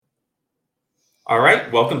All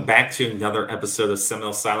right, welcome back to another episode of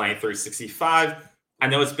Seminole Sideline 365. I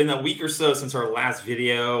know it's been a week or so since our last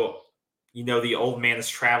video. The old man is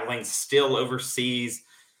traveling still overseas,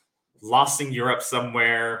 lost in Europe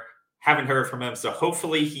somewhere. Haven't heard from him. So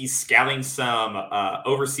hopefully he's scouting some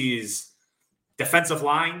overseas defensive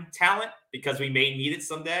line talent because we may need it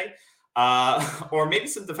someday, or maybe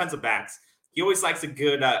some defensive backs. He always likes a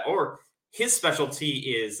good, or his specialty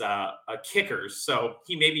is kickers. So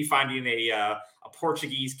he may be finding a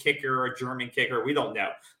Portuguese kicker, a German kicker. We don't know,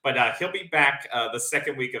 but he'll be back the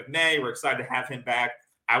second week of May. We're excited to have him back.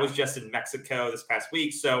 I was just in Mexico this past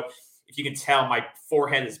week, so if you can tell, my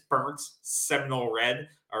forehead is burnt Seminole red,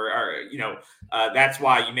 that's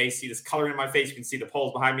why you may see this color in my face. You can see the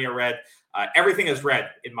poles behind me are red. Everything is red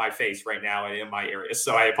in my face right now and in my area,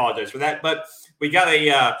 so I apologize for that. But we got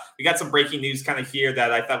some breaking news kind of here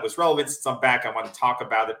that I thought was relevant. Since I'm back, I want to talk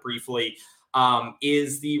about it briefly.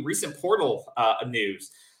 Is the recent portal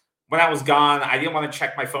news? When I was gone, I didn't want to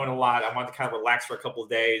check my phone a lot. I wanted to kind of relax for a couple of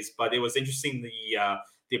days, but it was interesting.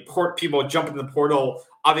 The people jumping in the portal.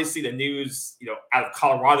 Obviously, the news, out of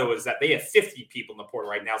Colorado is that they have 50 people in the portal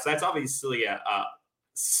right now. So that's obviously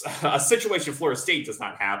a situation Florida State does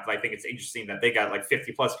not have. But I think it's interesting that they got like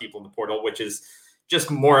 50 plus people in the portal, which is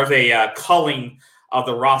just more of a culling of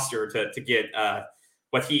the roster to get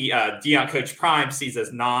what Coach Prime sees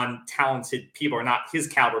as non-talented people or not his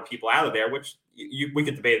caliber people out of there, which we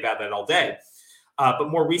could debate about that all day.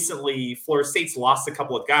 But more recently, Florida State's lost a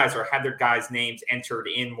couple of guys or had their guys' names entered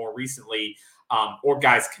in more recently, or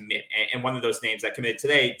guys commit. And one of those names that committed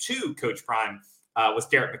today to Coach Prime was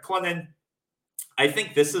Derrick McLendon. I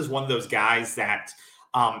think this is one of those guys that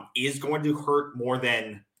is going to hurt more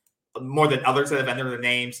than others that have entered their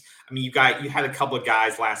names. I mean, you had a couple of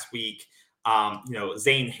guys last week,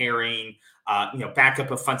 Zane Herring,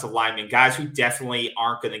 backup offensive linemen, guys who definitely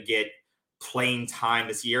aren't going to get playing time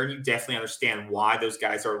this year, and you definitely understand why those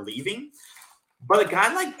guys are leaving. But a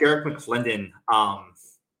guy like Derrick McLendon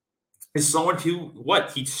is someone who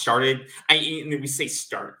he started. We say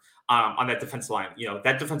start on that defensive line.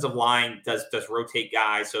 That defensive line does rotate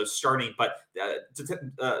guys, so starting. But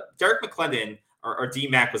Derrick McLendon or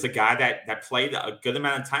DMAC was a guy that played a good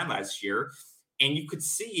amount of time last year, and you could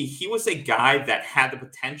see he was a guy that had the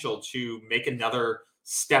potential to make another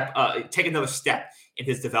step, take another step in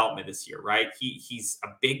his development this year, right? He's a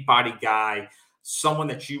big body guy, someone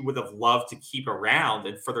that you would have loved to keep around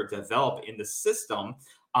and further develop in the system.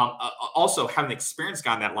 Also have an experienced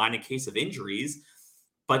guy on that line in case of injuries.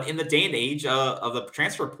 But in the day and age of the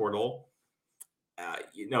transfer portal,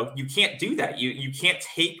 you can't do that. You can't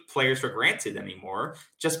take players for granted anymore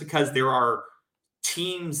just because there are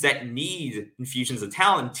teams that need infusions of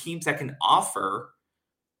talent, teams that can offer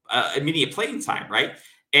immediate playing time, right?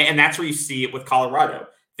 And that's where you see it with Colorado.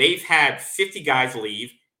 They've had 50 guys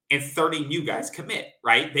leave and 30 new guys commit,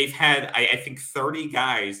 right? They've had, I think, 30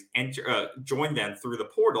 guys join them through the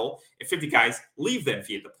portal and 50 guys leave them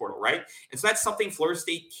via the portal, right? And so that's something Florida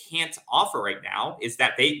State can't offer right now is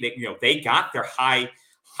that they got their high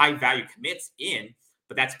value commits in,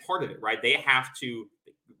 but that's part of it, right? They have to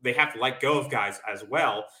let go of guys as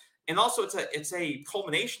well. And also it's a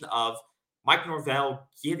culmination of Mike Norvell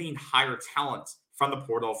getting higher talent from the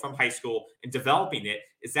portal, from high school, and developing it,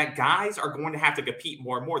 is that guys are going to have to compete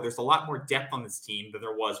more and more. There's a lot more depth on this team than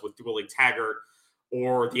there was with Willie Taggart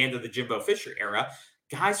or the end of the Jimbo Fisher era.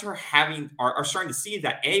 Guys are starting to see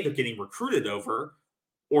that A, they're getting recruited over,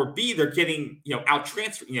 or B, they're getting out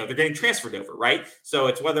transferred. They're getting transferred over, right? So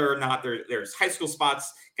it's whether or not there's high school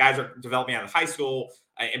spots, guys are developing out of high school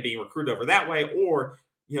and being recruited over that way, or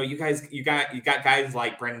you got guys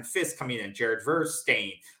like Brandon Fisk coming in, Jared Verse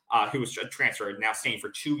staying, who was transferred, now staying for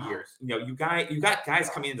 2 years. You got guys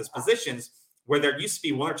coming into these positions where there used to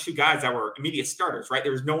be one or two guys that were immediate starters, right?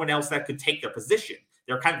 There was no one else that could take their position.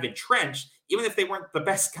 They're kind of entrenched, even if they weren't the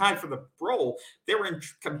best guy for the role. They were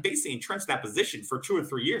basically entrenched in that position for 2 or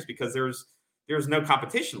 3 years because there's no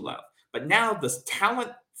competition left. But now the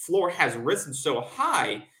talent floor has risen so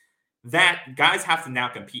high that guys have to now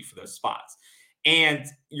compete for those spots. And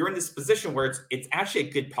you're in this position where it's actually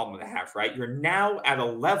a good problem to have, right? You're now at a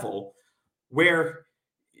level where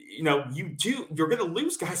you're going to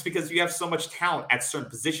lose guys because you have so much talent at certain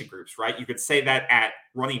position groups, right? You could say that at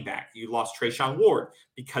running back, you lost Trayshawn Ward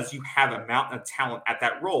because you have a mountain of talent at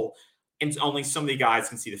that role, and only so many guys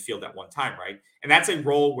can see the field at one time, right? And that's a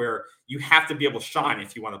role where you have to be able to shine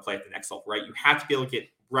if you want to play at the next level, right? You have to be able to get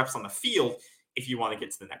reps on the field if you want to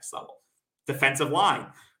get to the next level. Defensive line,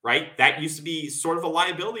 right? That used to be sort of a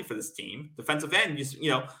liability for this team. Defensive end,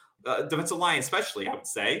 defensive line, especially, I would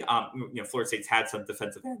say. Florida State's had some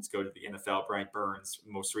defensive ends go to the NFL. Brian Burns,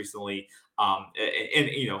 most recently,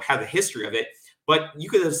 and had the history of it. But you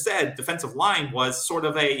could have said defensive line was sort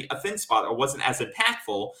of a thin spot or wasn't as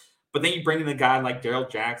impactful. But then you bring in a guy like Darrell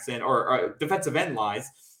Jackson or defensive end wise,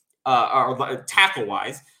 or tackle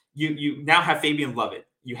wise. You now have Fabian Lovett.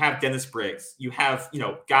 You have Dennis Briggs. You have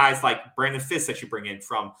guys like Brandon Fisk that you bring in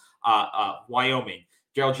from Wyoming.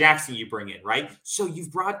 Darrell Jackson you bring in, right? So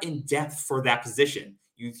you've brought in depth for that position.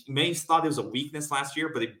 You may have thought it was a weakness last year,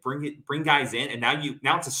 but they bring guys in, and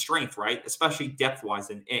now it's a strength, right? Especially depth wise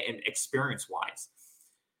and experience wise.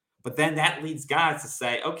 But then that leads guys to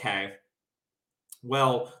say, okay,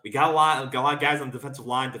 well, we got a lot of guys on the defensive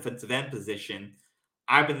line, defensive end position.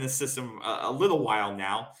 I've been in this system a little while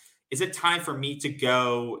now. Is it time for me to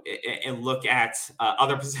go and look at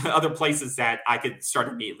other places that I could start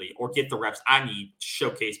immediately or get the reps I need to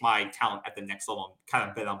showcase my talent at the next level and kind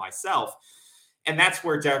of bet on myself? And that's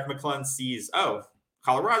where Derrick McLendon sees,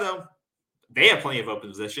 Colorado, they have plenty of open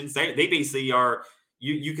positions. They basically are,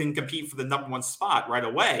 you can compete for the number one spot right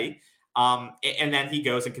away. And then he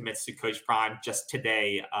goes and commits to Coach Prime just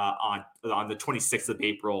today on the 26th of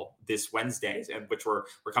April, this Wednesday, and which we're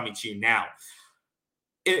coming to you now.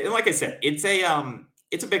 And like I said, it's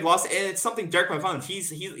a big loss, and it's something Derrick McLendon,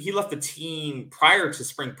 he left the team prior to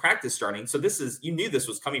spring practice starting. So you knew this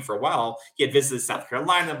was coming for a while. He had visited South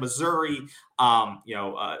Carolina, Missouri,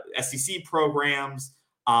 SEC programs.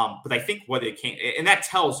 But I think what it came, and that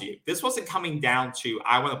tells you this wasn't coming down to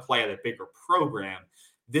I want to play at a bigger program.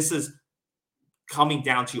 This is coming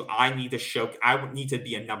down to I need to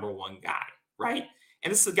be a number one guy, right?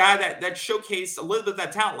 And this is a guy that showcased a little bit of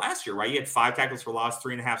that talent last year, right? He had 5 tackles for loss,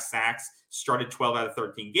 3.5 sacks, started 12 out of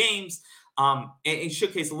 13 games, and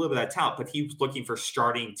showcased a little bit of that talent. But he was looking for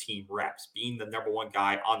starting team reps, being the number one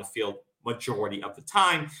guy on the field majority of the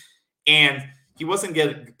time. And he wasn't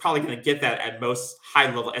probably going to get that at most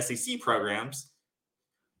high-level SEC programs.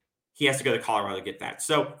 He has to go to Colorado to get that.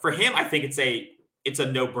 So for him, I think it's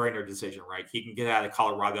a no-brainer decision, right? He can get out of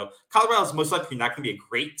Colorado. Colorado's most likely not going to be a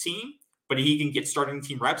great team, but he can get starting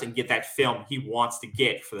team reps and get that film he wants to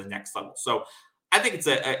get for the next level. So I think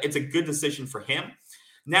it's a good decision for him.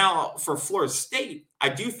 Now, for Florida State, I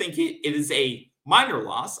do think it is a minor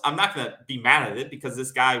loss. I'm not going to be mad at it because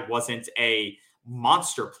this guy wasn't a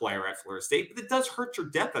monster player at Florida State, but it does hurt your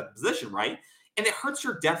depth at the position, right? And it hurts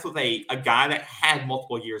your depth with a guy that had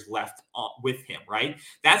multiple years left with him, right?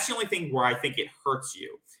 That's the only thing where I think it hurts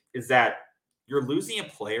you, is that you're losing a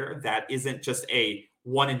player that isn't just a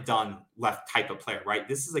one and done left type of player, right?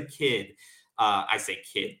 This is a kid. I say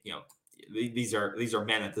kid, these are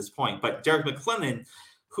men at this point, but Derrick McLendon,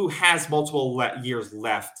 who has multiple years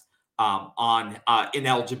left on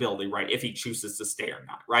ineligibility, right? If he chooses to stay or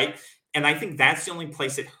not, right? And I think that's the only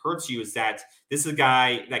place it hurts you, is that this is a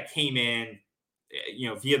guy that came in,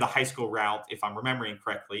 via the high school route, if I'm remembering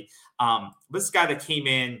correctly. This guy that came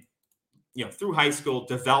in, through high school,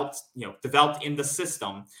 developed in the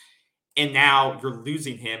system, and now you're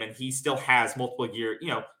losing him, and he still has multiple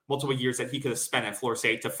years that he could have spent at Florida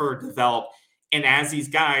State to further develop. And as these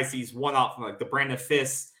guys, these one-off, like the Brandon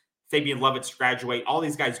Fisk, Fabian Lovett graduate, all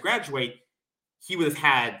these guys graduate, he would have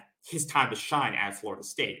had his time to shine at Florida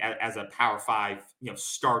State as a Power 5,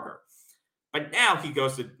 starter. But now he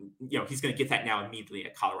goes to, he's going to get that now immediately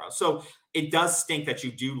at Colorado. So it does stink that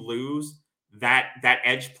you do lose that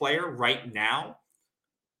edge player right now.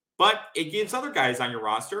 But it gives other guys on your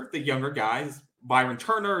roster, the younger guys, Byron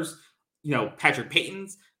Turner's, Patrick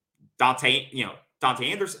Payton's, Dante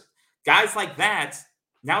Anderson, guys like that.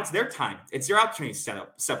 Now it's their time. It's their opportunity to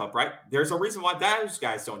step up, right? There's a reason why those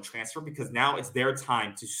guys don't transfer, because now it's their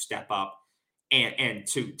time to step up and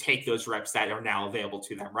to take those reps that are now available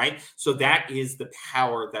to them, right? So that is the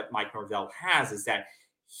power that Mike Norvell has, is that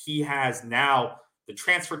he has now the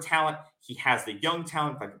transfer talent. He has the young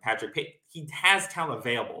talent like Patrick Payton. He has talent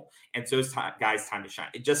available, and so it's guys' time to shine.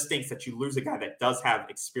 It just stinks that you lose a guy that does have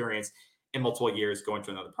experience in multiple years going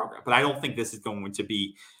to another program. But I don't think this is going to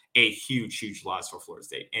be a huge loss for Florida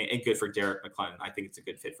State, and good for Derrick McLendon. I think it's a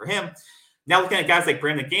good fit for him. Now looking at guys like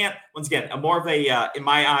Brandon Gant, once again, more of a, in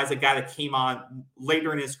my eyes, a guy that came on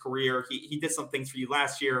later in his career. He did some things for you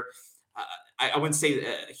last year. I wouldn't say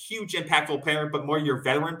a huge impactful player, but more your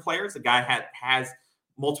veteran players. The guy has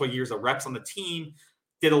multiple years of reps on the team,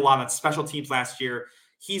 did a lot on special teams last year.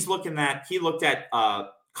 He looked at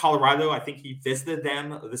Colorado. I think he visited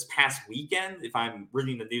them this past weekend. If I'm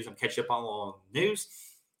reading the news, I'm catching up on all the news.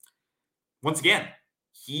 Once again,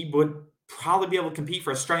 he would probably be able to compete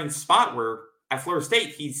for a starting spot, where at Florida State,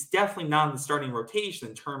 he's definitely not in the starting rotation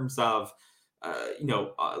in terms of a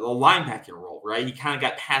linebacker role, right? He kind of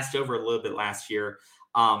got passed over a little bit last year,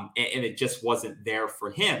 and it just wasn't there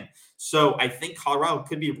for him. So I think Colorado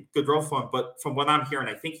could be a good role for him. But from what I'm hearing,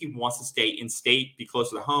 I think he wants to stay in state, be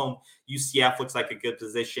closer to home. UCF looks like a good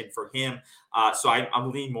position for him. So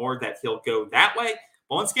I'm leaning more that he'll go that way.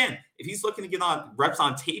 But once again, if he's looking to get on reps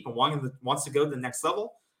on tape and wants to go to the next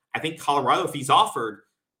level, I think Colorado, if he's offered,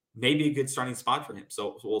 may be a good starting spot for him.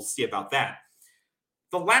 So we'll see about that.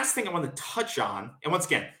 The last thing I want to touch on, and once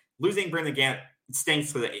again, losing Brandon Gant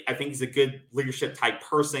stinks. I think he's a good leadership type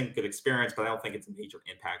person, good experience, but I don't think it's a major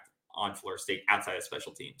impact on Florida State outside of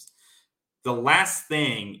special teams. The last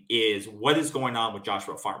thing is what is going on with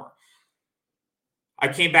Joshua Farmer. I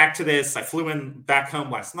came back to this. I flew in back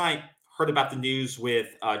home last night, heard about the news with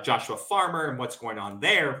Joshua Farmer and what's going on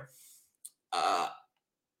there.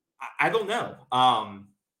 I don't know.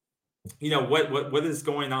 What is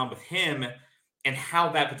going on with him and how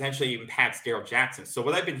that potentially impacts Darrell Jackson. So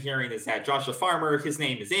what I've been hearing is that Joshua Farmer, his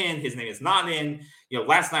name is in, his name is not in.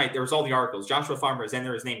 Last night there was all the articles. Joshua Farmer is in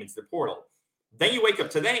there, his name is the portal. Then you wake up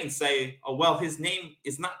today and say, oh, well, his name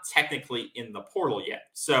is not technically in the portal yet.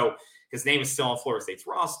 So his name is still on Florida State's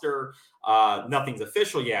roster. Nothing's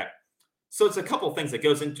official yet. So it's a couple of things that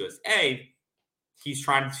goes into it. A, he's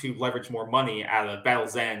trying to leverage more money out of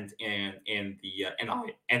Battle's End and the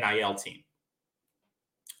NIL team.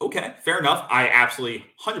 Okay, fair enough. I absolutely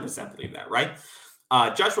 100% believe that, right?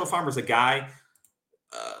 Joshua Farmer's a guy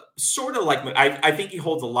sort of like, I think he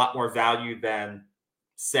holds a lot more value than,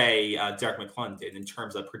 say, Derrick McLendon did in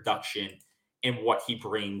terms of production and what he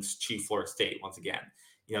brings to Florida State. Once again,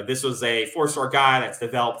 this was a four-star guy that's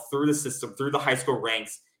developed through the system, through the high school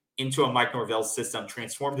ranks into a Mike Norvell system,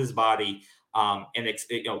 transformed his body, and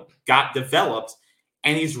got developed,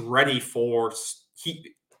 and he's ready for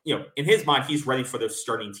in his mind, he's ready for those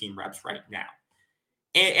starting team reps right now.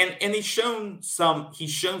 And he's shown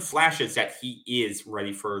flashes that he is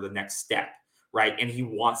ready for the next step, right? And he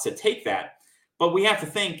wants to take that. But we have to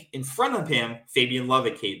think in front of him, Fabian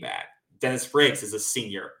Lovett came back. Dennis Briggs is a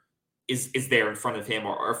senior, is there in front of him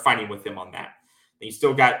or fighting with him on that. And you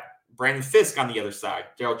still got Brandon Fisk on the other side.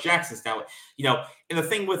 Darrell Jackson's now, and the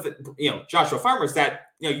thing with, Joshua Farmer is that,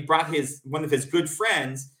 you brought one of his good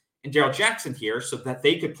friends and Darrell Jackson here so that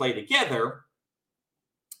they could play together.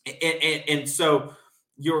 And so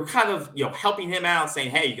you're kind of, helping him out,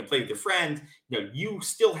 saying, hey, you can play with your friend. You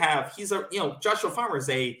still have, Joshua Farmer is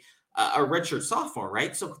a redshirt sophomore,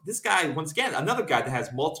 right? So this guy, once again, another guy that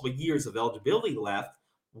has multiple years of eligibility left.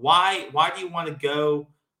 Why do you want to go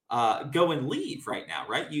and leave right now,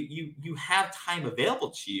 right? You have time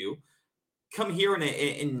available to you. Come here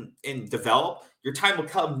and develop. Your time will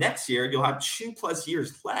come next year. You'll have 2+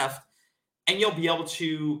 years left, and you'll be able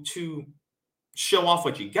to show off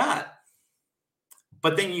what you got.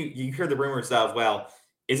 But then you hear the rumors of, well,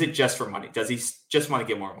 is it just for money? Does he just want to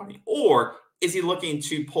get more money? Or is he looking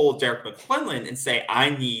to pull Derrick McLendon and say, I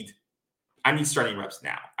need starting reps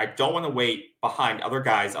now. I don't want to wait behind other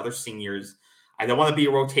guys, other seniors. I don't want to be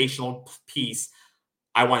a rotational piece.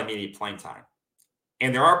 I want immediate playing time.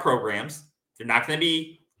 And there are programs. They're not going to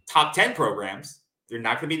be top 10 programs. They're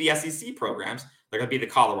not going to be the SEC programs. They're going to be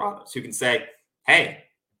the Colorados who can say, hey,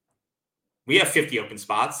 we have 50 open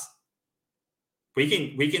spots. We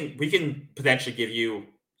can potentially give you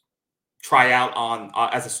try out on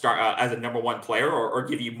as a number one player or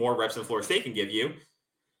give you more reps than Florida State can give you.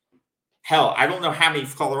 Hell, I don't know how many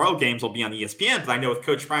Colorado games will be on ESPN, but I know with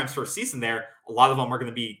Coach Prime's first season there, a lot of them are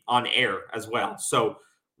going to be on air as well. So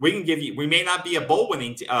we can give you. We may not be a bowl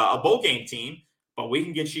game team, but we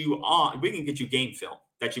can get you on. We can get you game film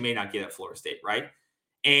that you may not get at Florida State, right?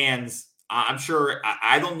 And I'm sure.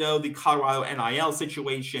 I don't know the Colorado NIL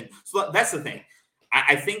situation. So that's the thing.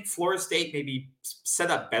 I think Florida State may be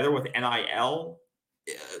set up better with NIL.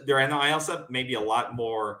 Their NIL stuff may be a lot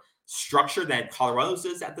more structured than Colorado's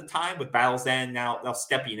is at the time, with Battle's End now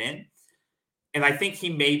stepping in. And I think he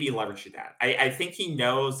may be leveraging that. I think he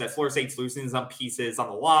knows that Florida State's losing some pieces on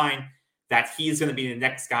the line, that he's going to be the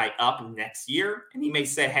next guy up next year. And he may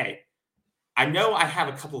say, hey, I know I have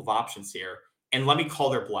a couple of options here, and let me call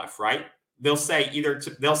their bluff, right? They'll say either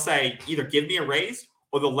give me a raise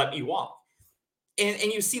or they'll let me walk. And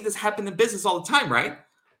you see this happen in business all the time, right?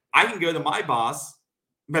 I can go to my boss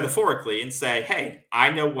metaphorically and say, hey,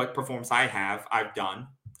 I know what performance I've done.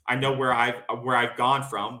 I know where I've gone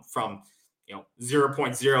from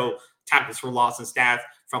 0.0 tackles for loss and stats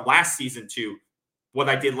from last season to what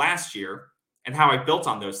I did last year and how I built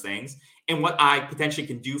on those things and what I potentially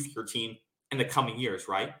can do for your team in the coming years,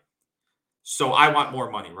 right? So I want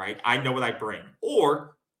more money, right? I know what I bring.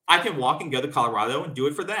 Or I can walk and go to Colorado and do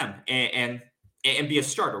it for them. And and be a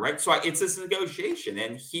starter, right? So it's this negotiation,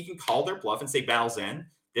 and he can call their bluff and say, "Battle's in.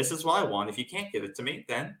 This is what I want. If you can't give it to me,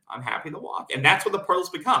 then I'm happy to walk." And that's what the portal's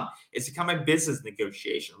become. It's become a business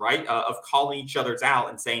negotiation, right? Of calling each other's out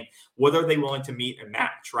and saying, what are they willing to meet and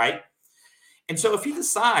match, right? And so if he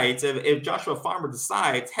decides, if Joshua Farmer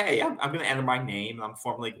decides, hey, I'm going to enter my name, I'm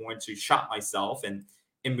formally going to shop myself and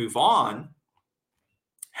move on,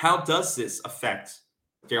 how does this affect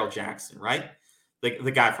Darrell Jackson, right?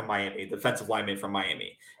 The guy from Miami, the defensive lineman from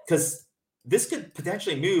Miami? Because this could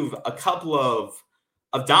potentially move a couple of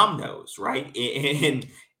dominoes, right?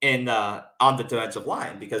 On the defensive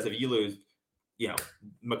line, because if you lose,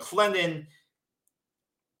 McLendon,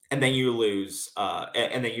 and then you lose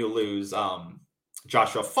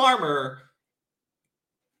Joshua Farmer,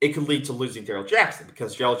 it could lead to losing Darrell Jackson,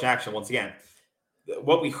 because Darrell Jackson, once again,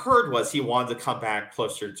 what we heard was he wanted to come back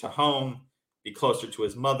closer to home, be closer to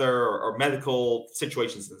his mother, or medical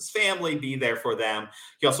situations in his family, be there for them.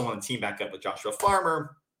 He also wanted to team back up with Joshua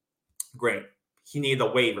Farmer. Great. He needed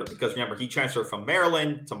a waiver because, remember, he transferred from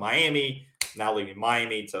Maryland to Miami, now leaving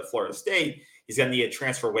Miami to Florida State. He's going to need a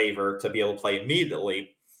transfer waiver to be able to play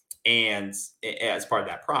immediately, and as part of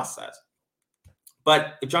that process.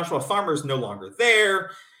 But if Joshua Farmer is no longer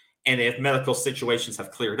there, and if medical situations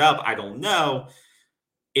have cleared up, I don't know.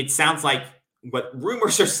 It sounds like what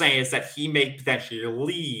rumors are saying is that he may potentially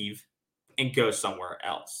leave and go somewhere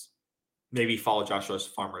else. Maybe follow Joshua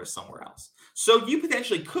Farmer to somewhere else. So you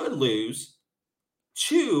potentially could lose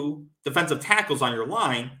 2 defensive tackles on your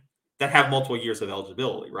line that have multiple years of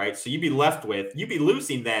eligibility, right? So you'd be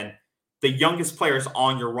losing then the youngest players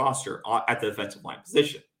on your roster at the defensive line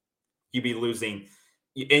position. You'd be losing,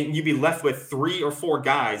 and you'd be left with 3 or 4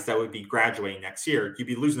 guys that would be graduating next year. You'd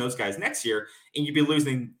be losing those guys next year, and you'd be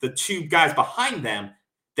losing the 2 guys behind them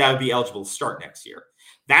that would be eligible to start next year.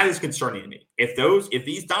 That is concerning to me. If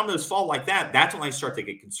these dominoes fall like that, that's when I start to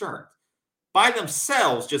get concerned. By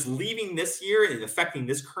themselves, just leaving this year and affecting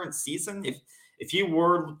this current season, if you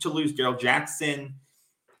were to lose Darrell Jackson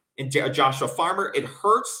and Joshua Farmer, it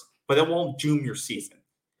hurts, but it won't doom your season.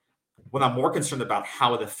 What I'm more concerned about,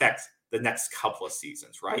 how it affects the next couple of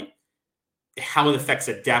seasons, right? How it affects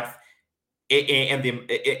the depth and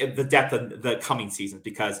the depth of the coming seasons,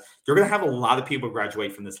 because you're going to have a lot of people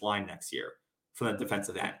graduate from this line next year from the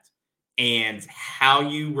defensive end. And how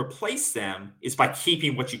you replace them is by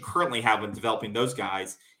keeping what you currently have and developing those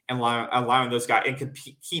guys and allowing those guys and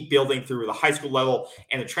keep building through the high school level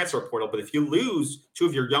and the transfer portal. But if you lose 2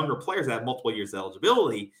 of your younger players that have multiple years of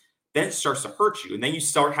eligibility, then it starts to hurt you. And then you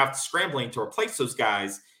start scrambling to replace those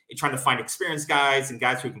guys and trying to find experienced guys and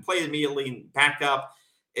guys who can play immediately and back up.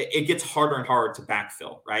 It gets harder and harder to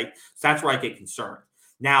backfill, right? So that's where I get concerned.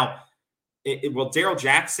 Now, Darrell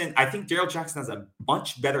Jackson, I think Darrell Jackson has a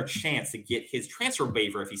much better chance to get his transfer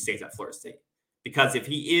waiver if he stays at Florida State. Because if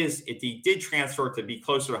he did transfer to be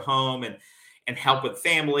closer to home and help with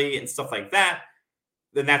family and stuff like that,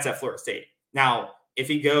 then that's at Florida State. Now, if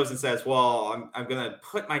he goes and says, well, I'm going to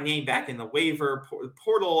put my name back in the waiver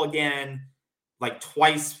portal again, like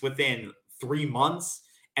twice within 3 months,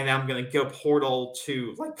 and then I'm going to go portal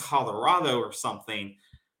to like Colorado or something,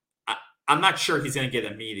 I'm not sure he's going to get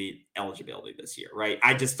immediate eligibility this year, right?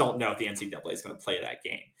 I just don't know if the NCAA is going to play that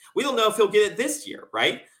game. We don't know if he'll get it this year,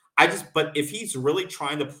 right? But if he's really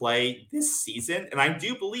trying to play this season, and I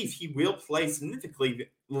do believe he will play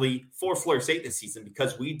significantly for Florida State this season,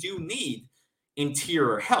 because we do need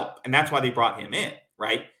interior help. And that's why they brought him in,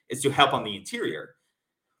 right? Is to help on the interior.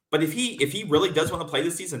 But if he really does want to play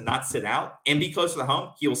this season, not sit out and be closer to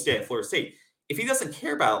home, he will stay at Florida State. If he doesn't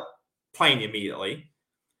care about playing immediately,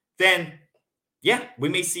 then yeah, we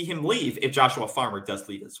may see him leave if Joshua Farmer does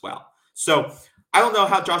leave as well. So I don't know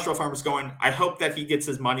how Joshua Farmer's going. I hope that he gets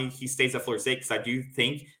his money. He stays at Florida State, because I do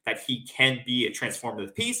think that he can be a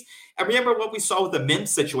transformative piece. And remember what we saw with the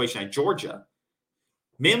Mims situation at Georgia.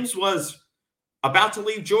 Mims was about to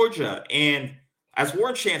leave Georgia, and as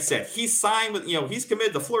Warren Chant said, he's signed with, he's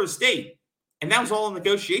committed to Florida State, and that was all a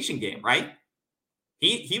negotiation game, right?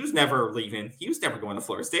 He was never leaving. He was never going to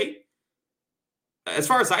Florida State. As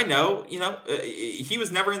far as I know, he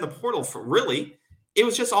was never in the portal for really. It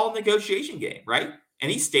was just all a negotiation game, right?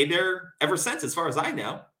 And he stayed there ever since, as far as I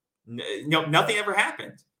know. Nothing ever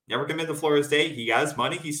happened. Never committed to Florida State. He got his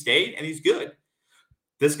money. He stayed, and he's good.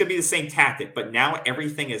 This could be the same tactic, but now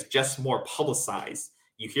everything is just more publicized.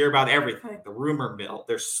 You hear about everything, the rumor mill.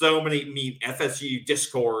 There's so many FSU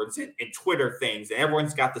discords and Twitter things, and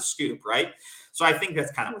everyone's got the scoop, right? So I think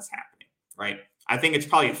that's kind of what's happening, right? I think it's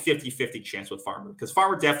probably a 50-50 chance with Farmer, because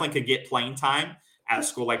Farmer definitely could get playing time at a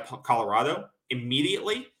school like Colorado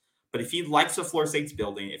immediately. But if he likes the Florida State's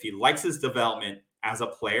building, if he likes his development as a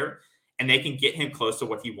player, and they can get him close to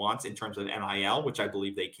what he wants in terms of NIL, which I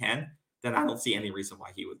believe they can, then I don't see any reason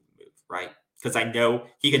why he would move, right? Because I know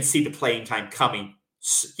he can see the playing time coming.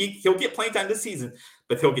 He'll get playing time this season,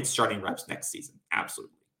 but he'll get starting reps next season.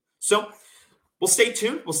 Absolutely. So we'll stay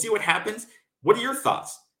tuned. We'll see what happens. What are your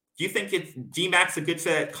thoughts? Do you think DMAC's a good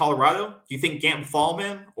fit at Colorado? Do you think Gant will follow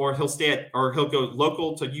him, or he'll go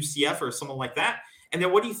local to UCF or someone like that? And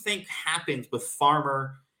then what do you think happens with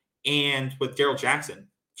Farmer and with Daryl Jackson?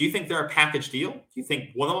 Do you think they're a package deal? Do you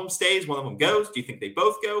think one of them stays, one of them goes? Do you think they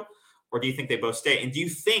both go, or do you think they both stay? And do you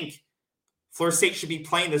think Florida State should be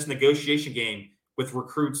playing this negotiation game with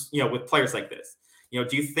recruits, with players like this?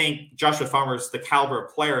 Do you think Joshua Farmer is the caliber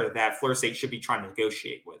of player that Florida State should be trying to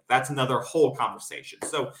negotiate with? That's another whole conversation.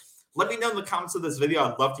 So let me know in the comments of this video.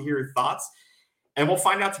 I'd love to hear your thoughts. And we'll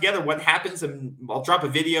find out together what happens. And I'll drop a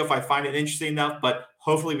video if I find it interesting enough. But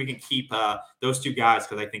hopefully we can keep those two guys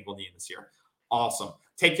because I think we'll need them this year. Awesome.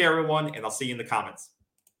 Take care, everyone, and I'll see you in the comments.